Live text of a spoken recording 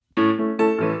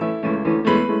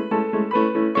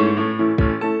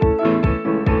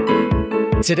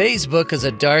Today's book is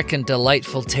a dark and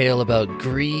delightful tale about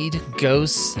greed,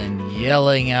 ghosts, and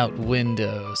yelling out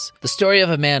windows. The story of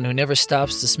a man who never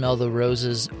stops to smell the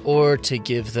roses or to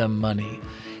give them money.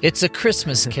 It's a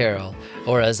Christmas Carol,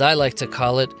 or as I like to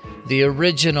call it, the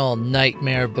original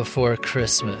Nightmare Before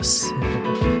Christmas.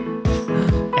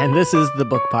 And this is The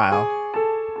Book Pile.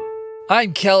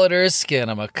 I'm Kellen Erskine.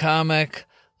 I'm a comic,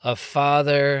 a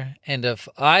father, and if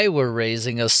I were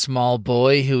raising a small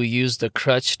boy who used a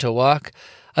crutch to walk,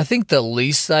 I think the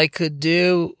least I could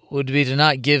do would be to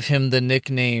not give him the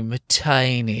nickname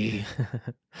Tiny.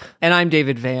 And I'm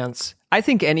David Vance. I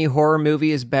think any horror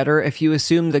movie is better if you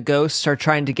assume the ghosts are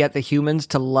trying to get the humans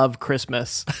to love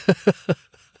Christmas.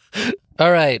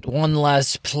 All right, one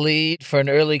last plea for an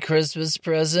early Christmas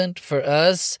present for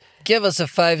us. Give us a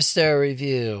 5-star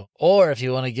review. Or if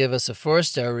you want to give us a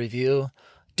 4-star review,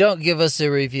 don't give us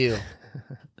a review.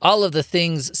 All of the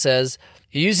things says,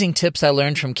 using tips I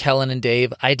learned from Kellen and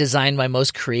Dave, I designed my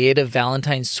most creative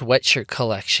Valentine's sweatshirt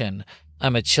collection.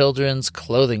 I'm a children's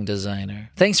clothing designer.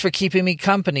 Thanks for keeping me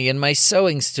company in my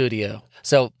sewing studio.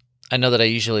 So I know that I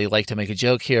usually like to make a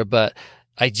joke here, but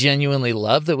I genuinely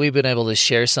love that we've been able to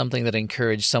share something that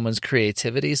encouraged someone's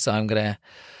creativity, so I'm going to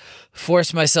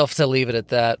force myself to leave it at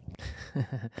that.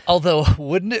 Although,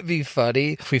 wouldn't it be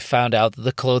funny if we found out that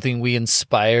the clothing we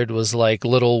inspired was like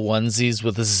little onesies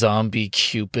with zombie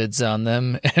cupids on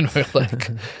them, and we're like,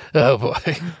 oh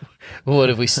boy, what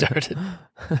have we started?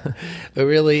 But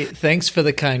really, thanks for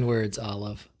the kind words,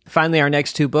 Olive. Finally, our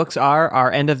next two books are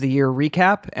our end of the year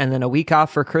recap, and then a week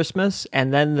off for Christmas,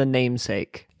 and then The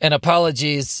Namesake. And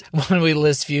apologies when we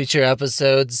list future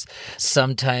episodes.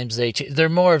 Sometimes they're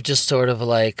more of just sort of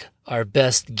like our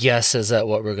best guesses at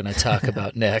what we're going to talk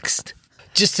about next,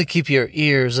 just to keep your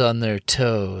ears on their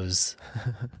toes.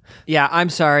 Yeah, I'm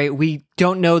sorry. We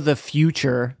don't know the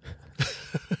future.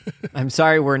 I'm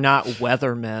sorry we're not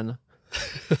weathermen.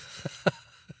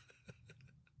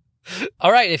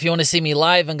 All right, if you want to see me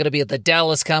live, I'm going to be at the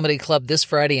Dallas Comedy Club this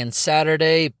Friday and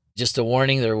Saturday. Just a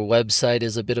warning, their website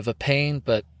is a bit of a pain,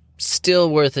 but still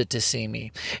worth it to see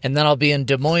me. And then I'll be in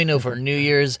Des Moines over New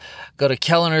Year's. Go to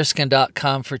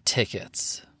kellenerskine.com for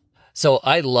tickets. So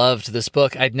I loved this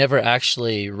book. I'd never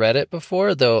actually read it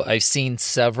before, though I've seen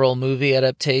several movie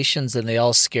adaptations, and they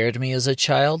all scared me as a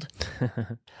child.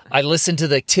 I listened to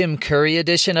the Tim Curry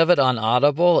edition of it on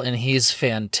Audible, and he's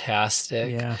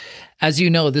fantastic. Yeah. As you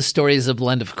know, this story is a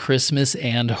blend of Christmas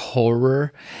and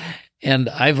horror. And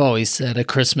I've always said A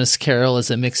Christmas Carol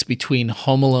is a mix between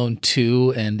Home Alone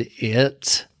 2 and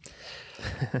It,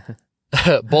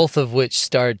 both of which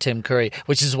starred Tim Curry,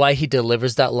 which is why he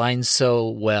delivers that line so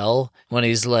well when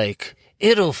he's like,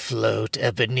 "It'll float,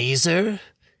 Ebenezer.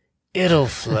 It'll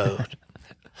float."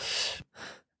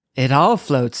 It all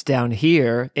floats down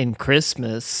here in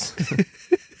Christmas.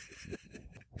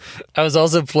 I was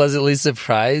also pleasantly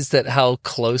surprised at how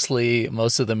closely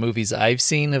most of the movies I've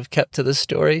seen have kept to the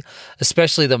story,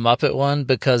 especially the Muppet one,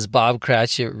 because Bob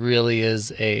Cratchit really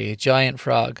is a giant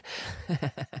frog.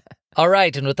 All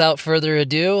right, and without further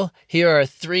ado, here are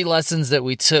 3 lessons that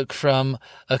we took from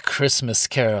A Christmas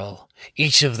Carol.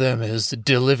 Each of them is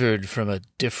delivered from a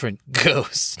different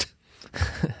ghost.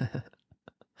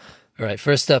 All right,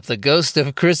 first up, the ghost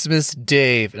of Christmas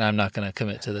Dave. And I'm not going to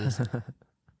commit to this.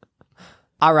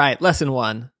 All right, lesson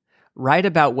 1. Write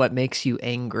about what makes you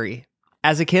angry.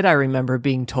 As a kid, I remember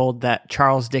being told that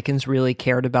Charles Dickens really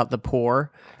cared about the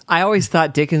poor. I always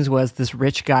thought Dickens was this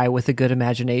rich guy with a good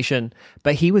imagination,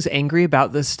 but he was angry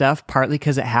about this stuff partly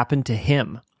because it happened to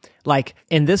him. Like,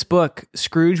 in this book,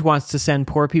 Scrooge wants to send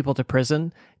poor people to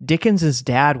prison. Dickens's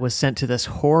dad was sent to this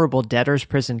horrible debtor's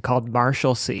prison called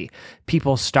Marshalsea.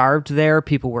 People starved there,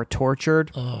 people were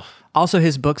tortured. Ugh. Also,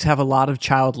 his books have a lot of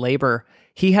child labor.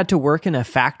 He had to work in a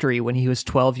factory when he was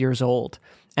 12 years old.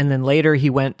 And then later he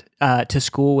went to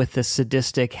school with this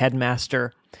sadistic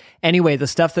headmaster. Anyway, the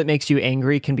stuff that makes you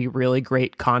angry can be really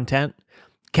great content.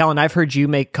 Kellen, I've heard you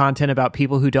make content about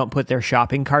people who don't put their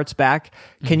shopping carts back.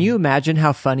 Can you imagine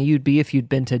how funny you'd be if you'd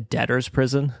been to debtor's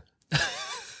prison?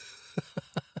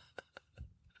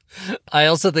 I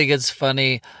also think it's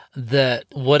funny that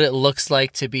what it looks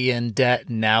like to be in debt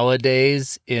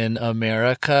nowadays in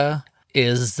America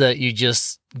is that you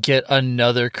just get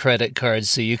another credit card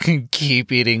so you can keep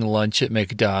eating lunch at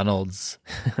McDonald's.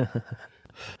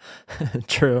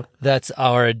 True. That's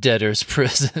our debtor's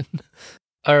prison.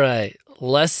 All right.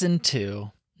 Lesson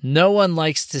 2. No one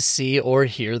likes to see or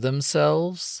hear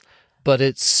themselves, but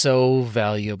it's so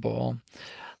valuable.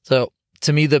 So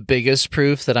to me, the biggest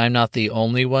proof that I'm not the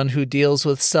only one who deals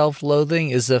with self-loathing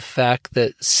is the fact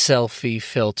that selfie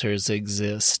filters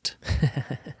exist.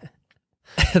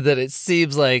 that it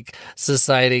seems like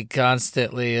society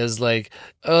constantly is like,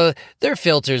 they're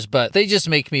filters, but they just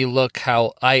make me look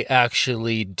how I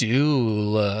actually do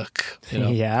look. You know?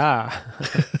 Yeah.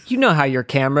 You know how your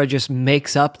camera just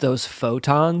makes up those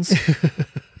photons?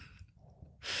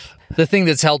 The thing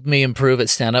that's helped me improve at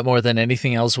stand-up more than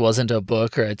anything else wasn't a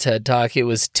book or a TED Talk. It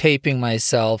was taping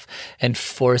myself and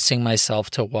forcing myself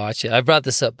to watch it. I brought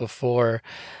this up before.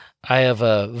 I have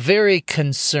a very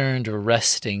concerned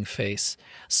resting face.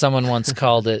 Someone once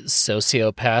called it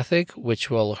sociopathic, which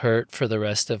will hurt for the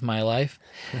rest of my life.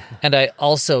 And I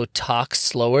also talk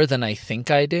slower than I think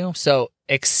I do. So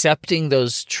accepting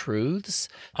those truths,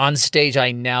 on stage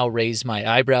I now raise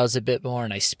my eyebrows a bit more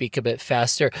and I speak a bit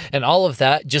faster. And all of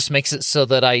that just makes it so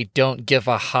that I don't give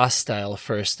a hostile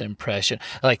first impression.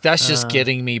 Like that's just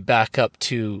getting me back up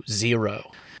to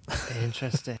 0.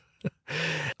 Interesting.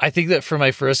 I think that for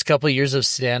my first couple of years of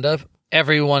stand-up,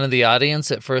 everyone in the audience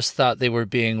at first thought they were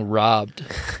being robbed.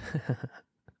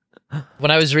 When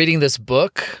I was reading this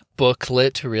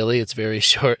booklet, really, it's very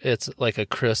short. It's like a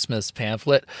Christmas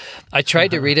pamphlet. I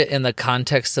tried to read it in the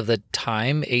context of the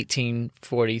time,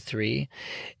 1843,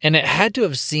 and it had to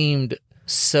have seemed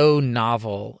so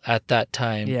novel at that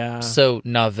time. Yeah. So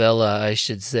novella, I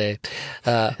should say.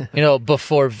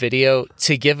 Before video,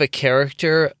 to give a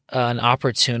character an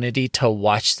opportunity to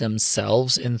watch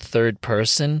themselves in third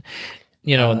person,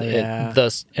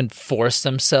 thus enforce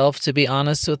themselves to be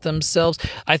honest with themselves.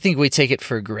 I think we take it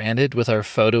for granted with our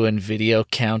photo and video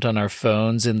count on our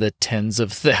phones in the tens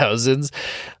of thousands.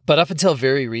 But up until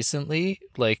very recently,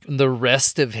 like the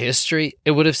rest of history,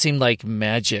 it would have seemed like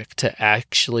magic to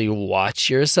actually watch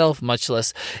yourself, much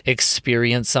less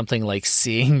experience something like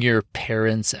seeing your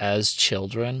parents as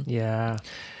children. Yeah.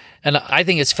 And I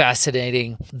think it's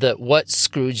fascinating that what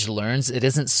Scrooge learns, it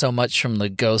isn't so much from the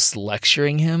ghosts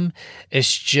lecturing him,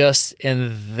 it's just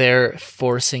in their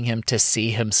forcing him to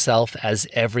see himself as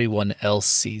everyone else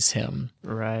sees him.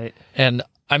 Right. And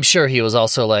I'm sure he was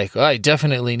also like, I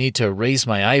definitely need to raise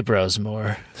my eyebrows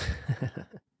more.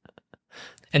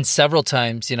 And several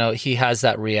times, he has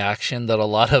that reaction that a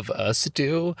lot of us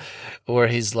do, where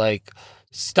he's like,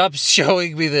 stop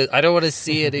showing me this. I don't want to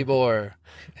see anymore.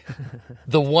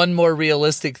 The one more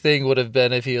realistic thing would have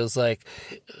been if he was like,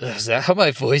 is that how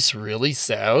my voice really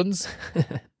sounds?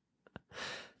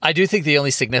 I do think the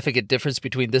only significant difference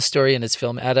between this story and his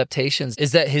film adaptations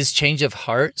is that his change of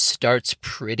heart starts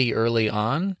pretty early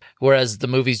on, whereas the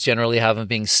movies generally have him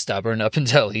being stubborn up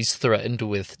until he's threatened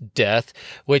with death,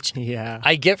 which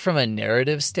I get from a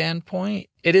narrative standpoint.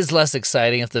 It is less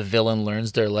exciting if the villain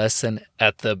learns their lesson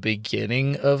at the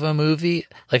beginning of a movie.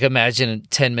 Like imagine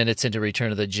 10 minutes into Return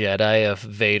of the Jedi if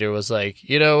Vader was like,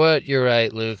 you know what, you're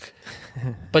right, Luke.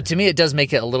 But to me, it does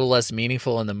make it a little less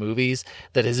meaningful in the movies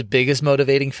that his biggest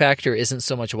motivating factor isn't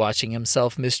so much watching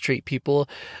himself mistreat people,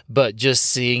 but just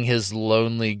seeing his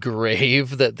lonely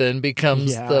grave that then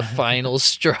becomes the final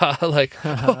straw. Like,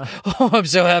 I'm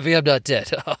so happy I'm not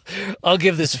dead. I'll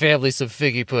give this family some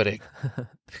figgy pudding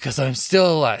because I'm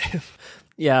still alive.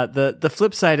 Yeah, the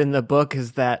flip side in the book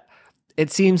is that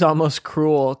it seems almost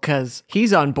cruel because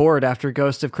he's on board after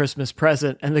Ghost of Christmas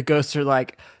Present, and the ghosts are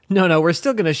like, no, we're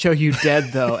still going to show you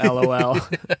dead, though, LOL.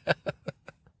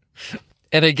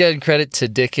 And again, credit to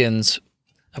Dickens.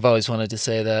 I've always wanted to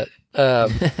say that.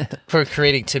 For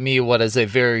creating, to me, what is a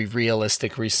very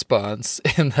realistic response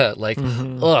in that, like,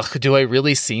 do I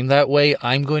really seem that way?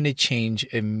 I'm going to change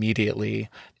immediately.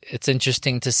 It's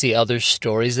interesting to see other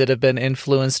stories that have been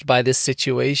influenced by this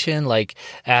situation, like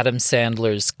Adam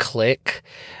Sandler's Click,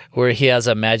 where he has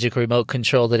a magic remote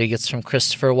control that he gets from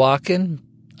Christopher Walken.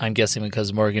 I'm guessing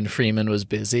because Morgan Freeman was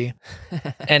busy.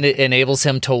 And it enables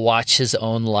him to watch his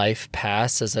own life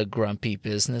pass as a grumpy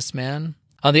businessman.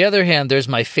 On the other hand, there's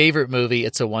my favorite movie,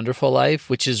 It's a Wonderful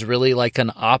Life, which is really like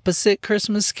an opposite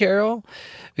Christmas Carol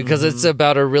because it's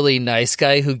about a really nice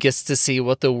guy who gets to see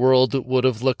what the world would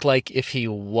have looked like if he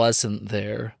wasn't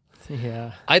there.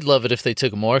 Yeah. I'd love it if they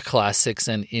took more classics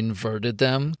and inverted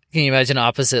them. Can you imagine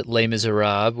opposite Les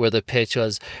Miserables, where the pitch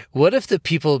was, what if the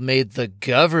people made the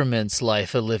government's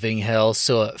life a living hell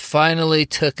so it finally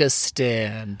took a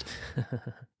stand?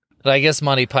 But I guess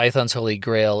Monty Python's Holy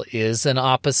Grail is an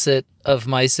opposite of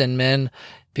Mice and Men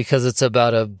because it's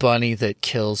about a bunny that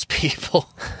kills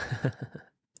people.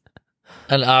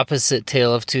 An opposite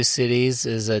tale of two cities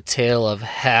is a tale of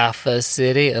half a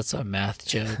city. That's a math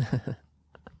joke.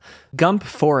 Gump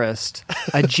Forrest.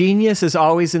 A genius is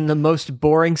always in the most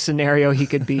boring scenario he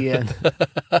could be in.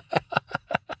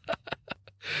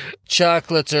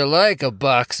 Chocolates are like a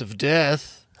box of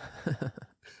death.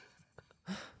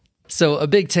 So a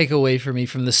big takeaway for me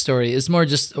from the story is more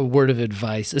just a word of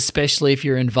advice, especially if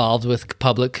you're involved with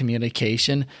public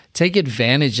communication. Take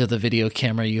advantage of the video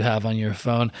camera you have on your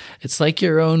phone. It's like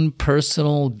your own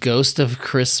personal ghost of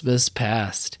Christmas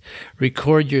past.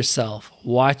 Record yourself,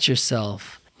 watch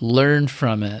yourself, learn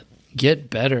from it, get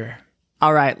better.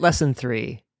 All right, lesson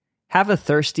 3. Have a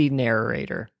thirsty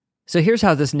narrator. So here's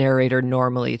how this narrator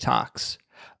normally talks.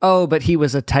 Oh, but he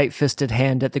was a tight-fisted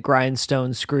hand at the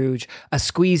grindstone, Scrooge, a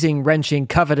squeezing, wrenching,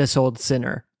 covetous old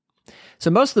sinner.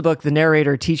 So most of the book, the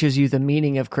narrator teaches you the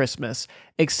meaning of Christmas,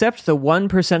 except the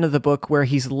 1% of the book where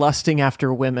he's lusting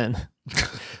after women.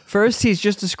 First, he's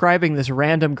just describing this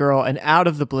random girl and out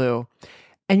of the blue.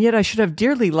 And yet I should have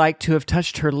dearly liked to have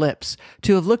touched her lips,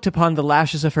 to have looked upon the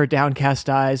lashes of her downcast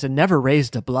eyes and never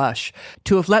raised a blush,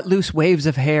 to have let loose waves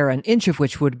of hair, an inch of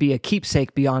which would be a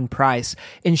keepsake beyond price.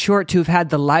 In short, to have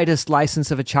had the lightest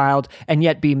license of a child and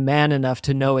yet be man enough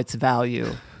to know its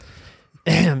value.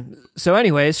 So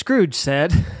anyway, Scrooge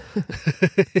said,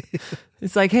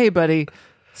 it's like, hey, buddy,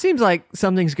 seems like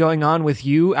something's going on with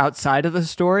you outside of the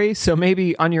story, so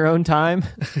maybe on your own time.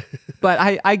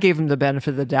 But I gave him the benefit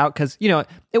of the doubt because,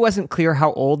 it wasn't clear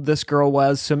how old this girl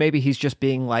was, so maybe he's just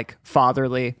being,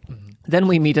 fatherly. Mm-hmm. Then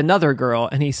we meet another girl,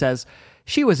 and he says,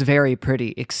 she was very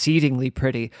pretty, exceedingly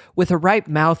pretty, with a ripe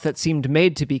mouth that seemed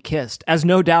made to be kissed, as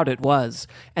no doubt it was,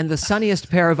 and the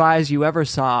sunniest pair of eyes you ever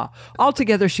saw.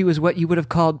 Altogether she was what you would have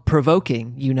called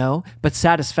provoking, but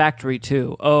satisfactory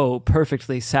too. Oh,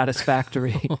 perfectly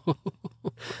satisfactory.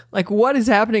 What is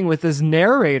happening with this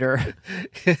narrator?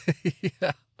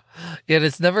 Yeah. Yet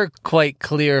it's never quite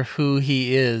clear who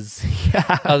he is.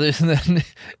 Yeah. Other than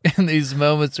in these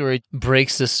moments where he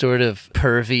breaks the sort of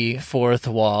pervy fourth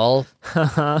wall.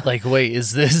 Wait,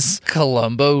 is this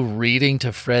Columbo reading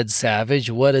to Fred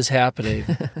Savage? What is happening?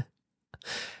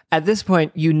 At this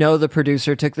point, the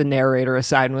producer took the narrator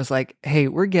aside and was like, hey,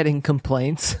 we're getting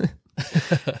complaints.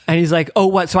 And he's like, oh,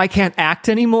 what? So I can't act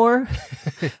anymore?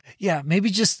 Yeah, maybe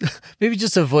just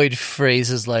avoid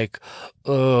phrases like,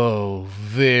 oh,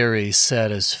 very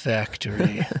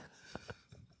satisfactory.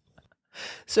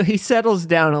 So he settles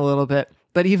down a little bit,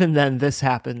 but even then this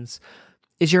happens.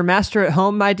 Is your master at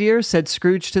home, my dear? Said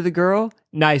Scrooge to the girl.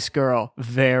 Nice girl.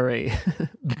 Very.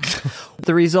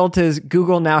 The result is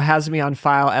Google now has me on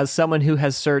file as someone who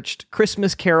has searched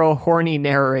Christmas Carol horny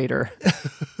narrator.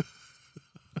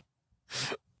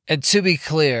 And to be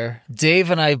clear,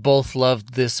 Dave and I both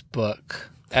loved this book,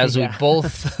 as we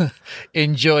both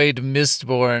enjoyed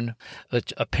Mistborn,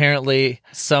 which apparently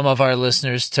some of our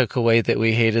listeners took away that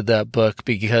we hated that book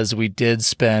because we did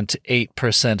spend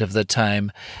 8% of the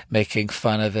time making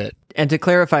fun of it. And to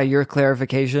clarify your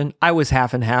clarification, I was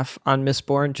half and half on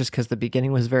Mistborn just because the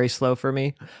beginning was very slow for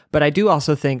me. But I do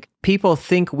also think people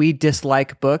think we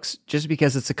dislike books just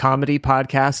because it's a comedy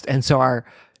podcast, and so our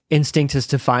instinct is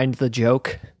to find the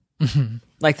joke. Mm-hmm.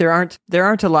 There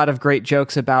aren't a lot of great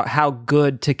jokes about how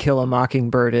good To Kill a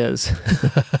Mockingbird is.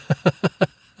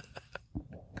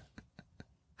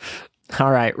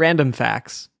 All right, random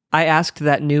facts. I asked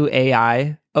that new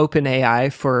AI,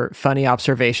 OpenAI, for funny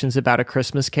observations about A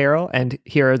Christmas Carol, and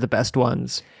here are the best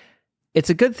ones. It's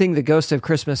a good thing the Ghost of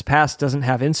Christmas Past doesn't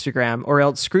have Instagram, or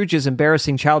else Scrooge's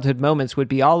embarrassing childhood moments would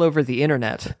be all over the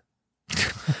internet.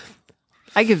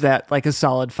 I give that a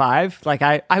solid 5.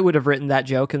 I would have written that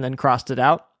joke and then crossed it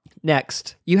out.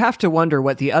 Next, you have to wonder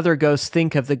what the other ghosts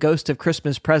think of the Ghost of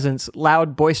Christmas Present's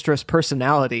loud, boisterous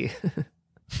personality.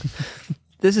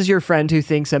 This is your friend who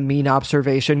thinks a mean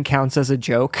observation counts as a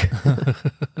joke.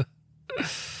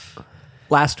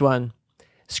 Last one.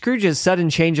 Scrooge's sudden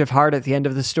change of heart at the end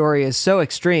of the story is so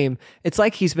extreme, it's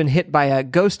like he's been hit by a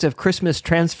Ghost of Christmas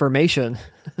transformation.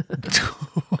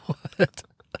 What?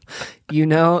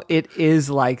 It is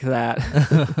like that.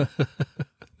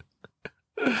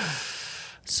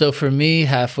 So for me,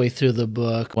 halfway through the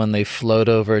book, when they float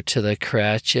over to the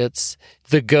Cratchits,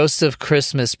 the Ghost of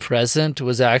Christmas Present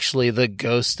was actually the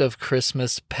Ghost of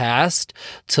Christmas Past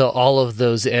to all of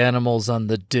those animals on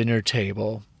the dinner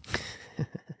table.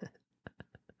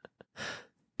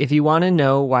 If you want to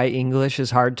know why English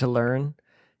is hard to learn,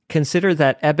 consider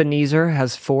that Ebenezer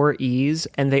has 4 E's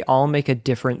and they all make a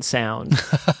different sound.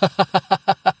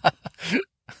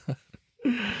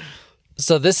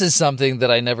 So this is something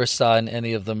that I never saw in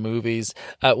any of the movies.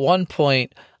 At one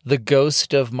point, the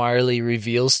ghost of Marley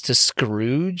reveals to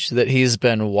Scrooge that he's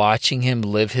been watching him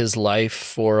live his life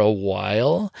for a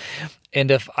while. And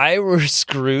if I were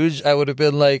Scrooge, I would have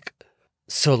been like,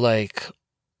 so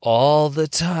all the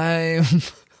time?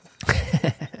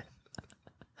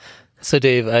 So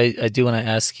Dave, I do want to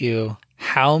ask you,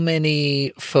 how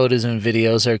many photos and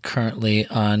videos are currently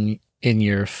on in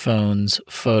your phone's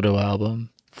photo album?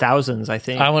 Thousands, I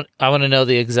think. I want to know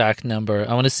the exact number.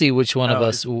 I want to see which one of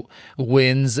us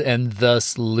wins and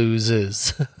thus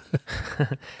loses.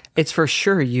 It's for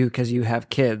sure you because you have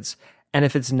kids. And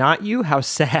if it's not you, how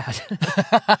sad.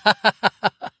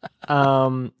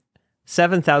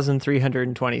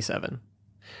 7,327.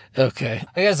 Okay.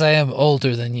 I guess I am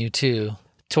older than you too.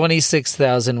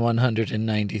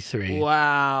 26,193.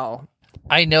 Wow.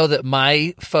 I know that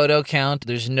my photo count,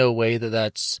 there's no way that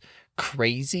that's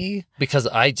crazy because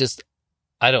I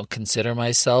don't consider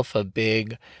myself a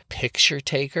big picture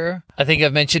taker. I think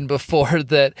I've mentioned before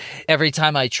that every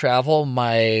time I travel,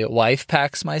 my wife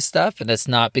packs my stuff, and it's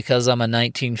not because I'm a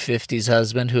 1950s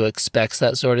husband who expects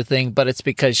that sort of thing, but it's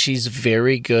because she's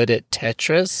very good at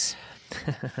Tetris,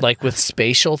 like with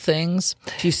spatial things.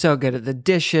 She's so good at the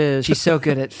dishes. She's so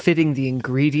good at fitting the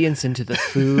ingredients into the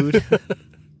food.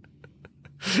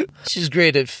 She's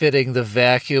great at fitting the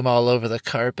vacuum all over the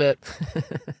carpet.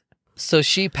 So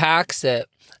she packs it,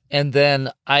 and then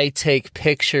I take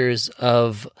pictures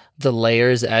of the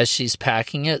layers as she's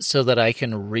packing it so that I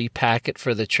can repack it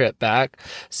for the trip back.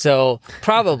 So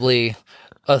probably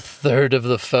a third of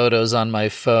the photos on my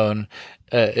phone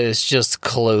is just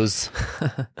clothes.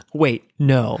 Wait,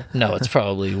 no. No, it's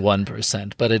probably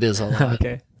 1%, but it is a lot.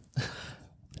 Okay.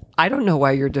 I don't know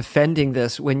why you're defending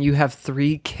this when you have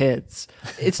 3 kids.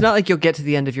 It's not like you'll get to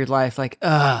the end of your life like,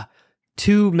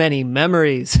 too many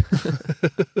memories.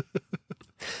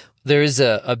 There is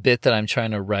a bit that I'm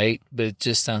trying to write, but it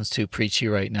just sounds too preachy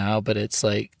right now. But it's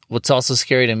like, what's also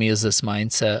scary to me is this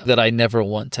mindset that I never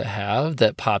want to have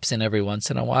that pops in every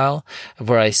once in a while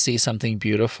where I see something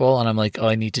beautiful and I'm like, oh,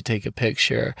 I need to take a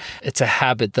picture. It's a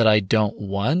habit that I don't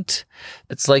want.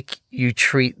 It's like you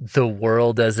treat the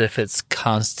world as if it's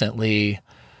constantly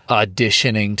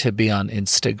auditioning to be on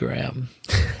Instagram.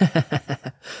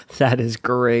 That is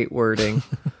great wording.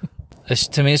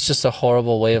 To me, it's just a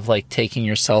horrible way of like taking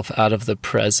yourself out of the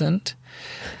present.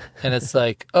 And it's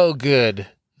like, oh, good,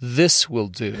 this will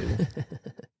do.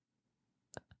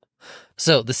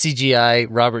 So the CGI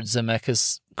Robert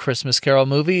Zemeckis Christmas Carol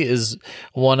movie is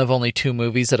one of only 2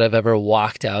 movies that I've ever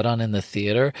walked out on in the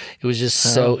theater. It was just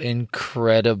so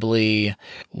incredibly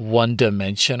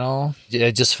one-dimensional. I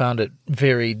just found it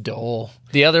very dull.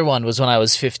 The other one was when I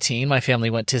was 15. My family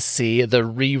went to see the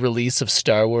re-release of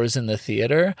Star Wars in the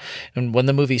theater. And when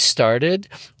the movie started,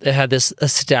 it had this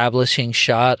establishing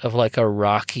shot of like a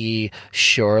rocky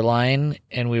shoreline.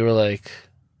 And we were like,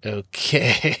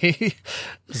 okay.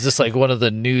 Is this like one of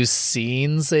the new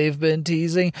scenes they've been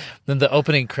teasing? Then the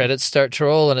opening credits start to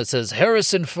roll and it says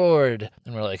Harrison Ford.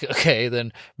 And we're like, okay,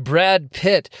 then Brad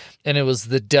Pitt. And it was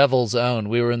the devil's own.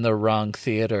 We were in the wrong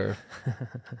theater.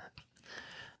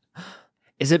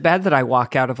 Is it bad that I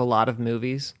walk out of a lot of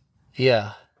movies?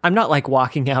 Yeah. I'm not like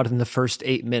walking out in the first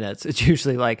 8 minutes. It's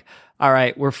usually like, all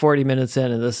right, we're 40 minutes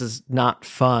in and this is not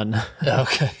fun.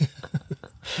 Okay.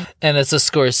 And it's a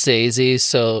Scorsese,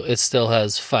 so it still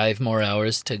has 5 more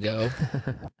hours to go.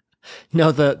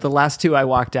 No, the last 2 I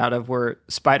walked out of were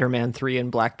Spider-Man 3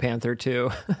 and Black Panther 2.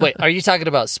 Wait, are you talking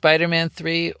about Spider-Man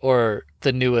 3 or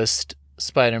the newest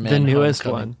Spider-Man? The newest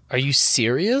Homecoming? one. Are you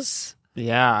serious?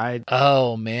 Yeah.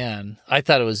 Oh, man. I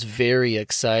thought it was very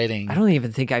exciting. I don't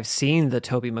even think I've seen the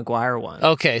Tobey Maguire one.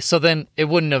 Okay, so then it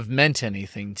wouldn't have meant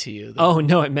anything to you. Then. Oh,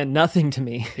 no, it meant nothing to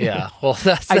me. Yeah, well,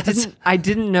 that's... I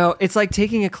didn't know. It's like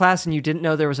taking a class and you didn't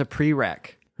know there was a prereq.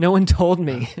 No one told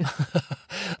me.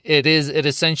 It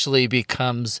essentially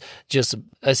becomes just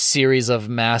a series of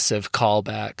massive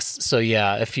callbacks. So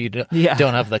yeah, if you don't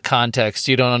have the context,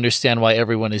 you don't understand why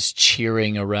everyone is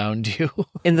cheering around you.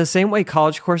 In the same way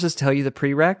college courses tell you the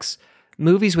prereqs,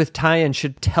 movies with tie-in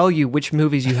should tell you which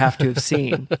movies you have to have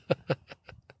seen.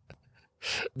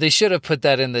 They should have put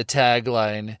that in the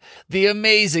tagline. The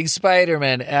Amazing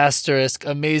Spider-Man, *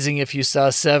 amazing if you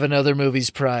saw 7 other movies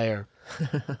prior.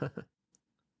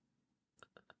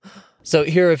 So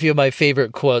here are a few of my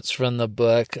favorite quotes from the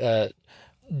book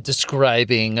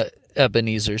describing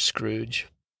Ebenezer Scrooge.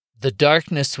 The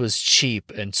darkness was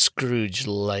cheap and Scrooge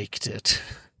liked it.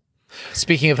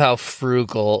 Speaking of how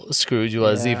frugal Scrooge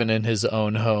was, even in his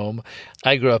own home,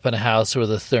 I grew up in a house where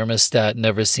the thermostat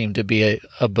never seemed to be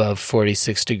above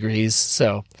 46 degrees,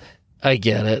 so I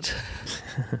get it.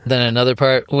 Then another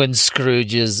part, when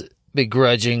Scrooge is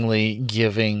begrudgingly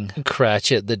giving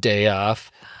Cratchit the day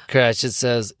off, Cratchit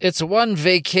says, "It's one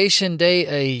vacation day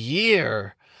a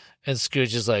year." And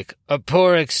Scrooge is like, "A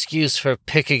poor excuse for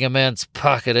picking a man's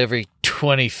pocket every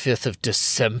 25th of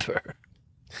December."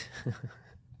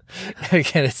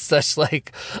 Again, it's such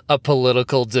like a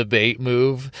political debate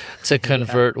move to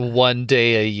convert one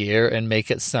day a year and make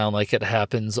it sound like it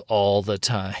happens all the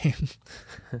time.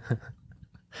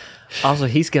 Also,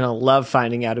 he's going to love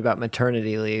finding out about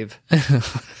maternity leave.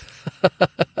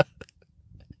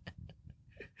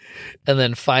 And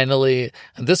then finally,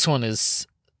 and this one is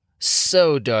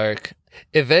so dark.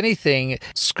 If anything,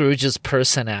 Scrooge's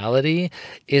personality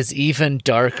is even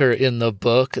darker in the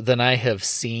book than I have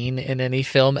seen in any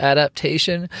film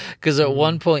adaptation. Because at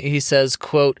one point he says,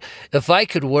 quote, "If I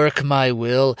could work my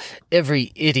will,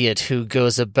 every idiot who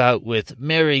goes about with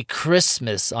Merry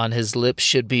Christmas on his lips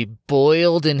should be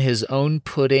boiled in his own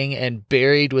pudding and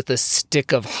buried with a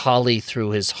stick of holly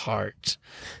through his heart."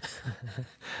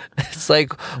 It's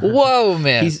like, whoa,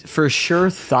 man. He's for sure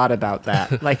thought about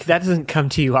that. Like, that doesn't come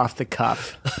to you off the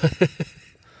cuff.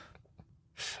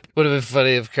 Would have been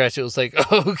funny if Cratchit was like,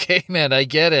 okay, man, I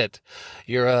get it.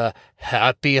 You're a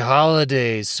happy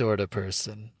holidays sort of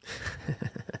person.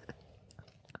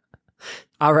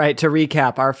 All right, to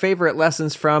recap, our favorite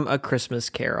lessons from A Christmas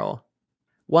Carol.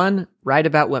 1, write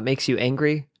about what makes you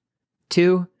angry.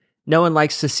 2, no one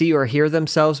likes to see or hear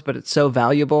themselves, but it's so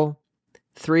valuable.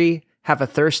 3, have a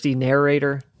thirsty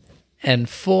narrator. And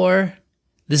 4,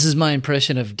 this is my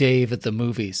impression of Dave at the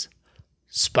movies.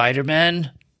 Spider-Man,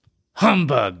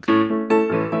 humbug.